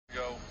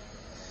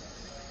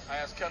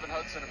asked Kevin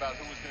Hudson about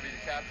who was going to be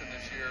the captain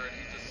this year, and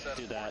he just said...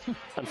 Do that.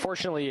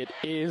 Unfortunately, it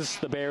is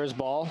the Bears'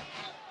 ball.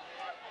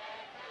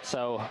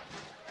 So,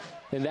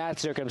 in that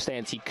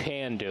circumstance, he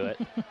can do it.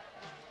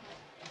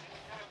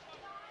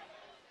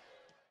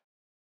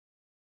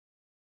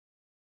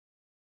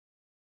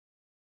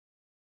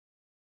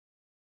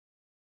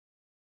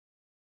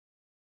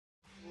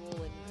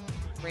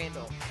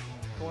 Randall.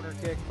 Corner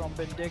kick from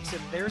Ben Dixon.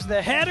 There's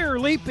the header,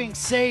 leaping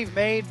save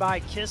made by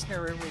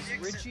Kistner. It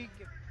was Richy.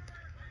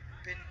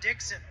 Ben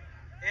Dixon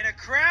in a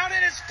crowd,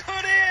 and it's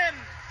put in.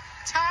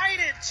 Tied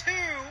at 2.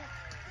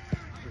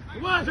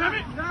 Come on,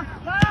 Jimmy.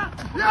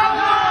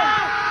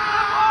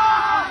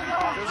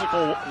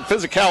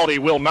 Physicality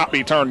will not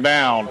be turned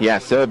down.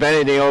 Yes, so if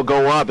anything, it'll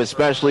go up,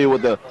 especially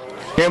with the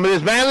him and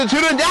his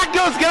magnitude, and that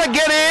goes gonna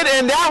get in,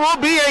 and that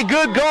will be a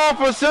good goal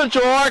for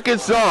Central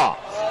Arkansas.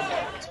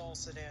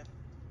 Olsen in,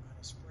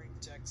 Spring,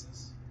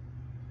 Texas.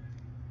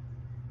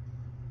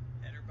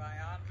 Header by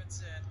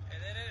Odmanson,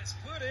 and then it's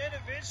put in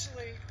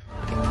eventually.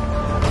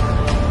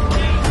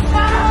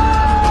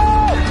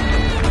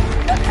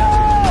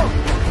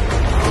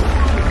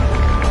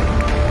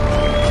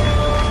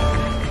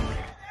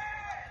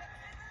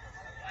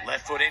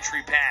 Left foot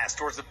entry pass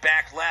towards the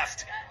back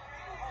left.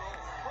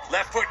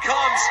 Left foot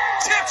comes,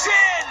 tips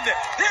in. There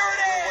it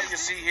is. What do you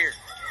see here?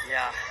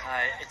 Yeah,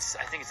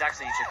 I think it's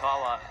actually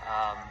Ichikawa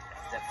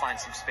that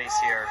finds some space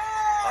here.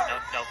 Oh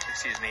no,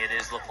 excuse me, it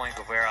is Lapointe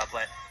Guevara,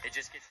 but it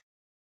just gets.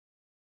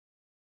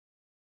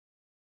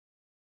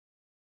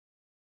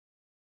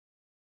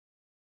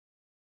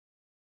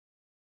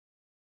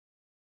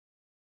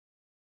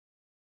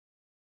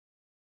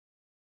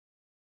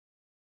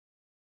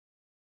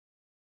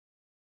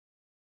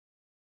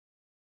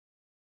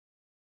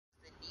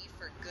 Need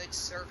for good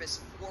service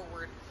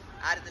forward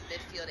out of the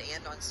midfield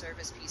and on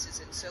service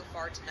pieces, and so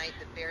far tonight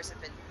the Bears have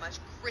been much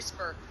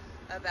crisper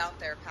about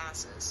their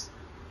passes.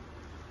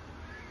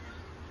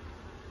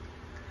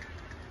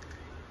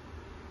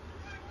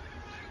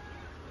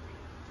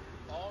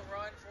 Ball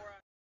run for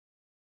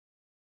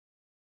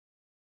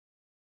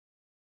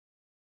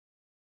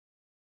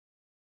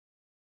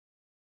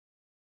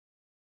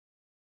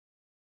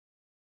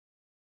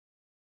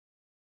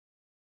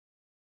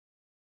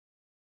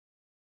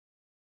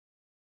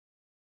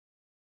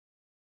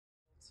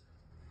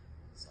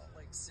Salt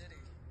Lake City.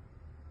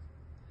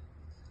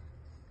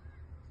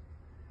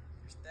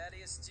 Here's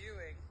Thaddeus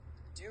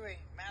Dewing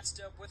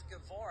matched up with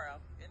Guevara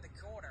in the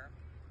corner.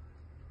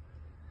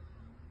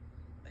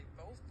 They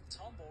both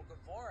tumble.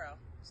 Guevara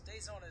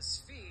stays on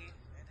his feet,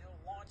 and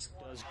he'll launch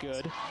one. Does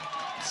good.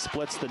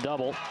 Splits the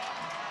double.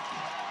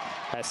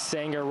 As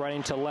Sanger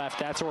running to left,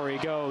 that's where he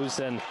goes,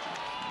 and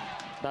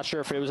not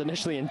sure if it was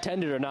initially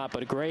intended or not,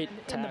 but a great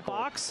tackle. In the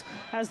box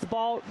as the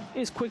ball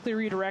is quickly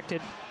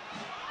redirected.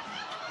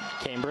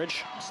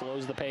 Cambridge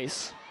slows the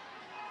pace,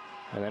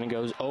 and then it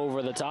goes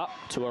over the top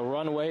to a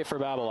runway for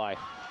Babalai.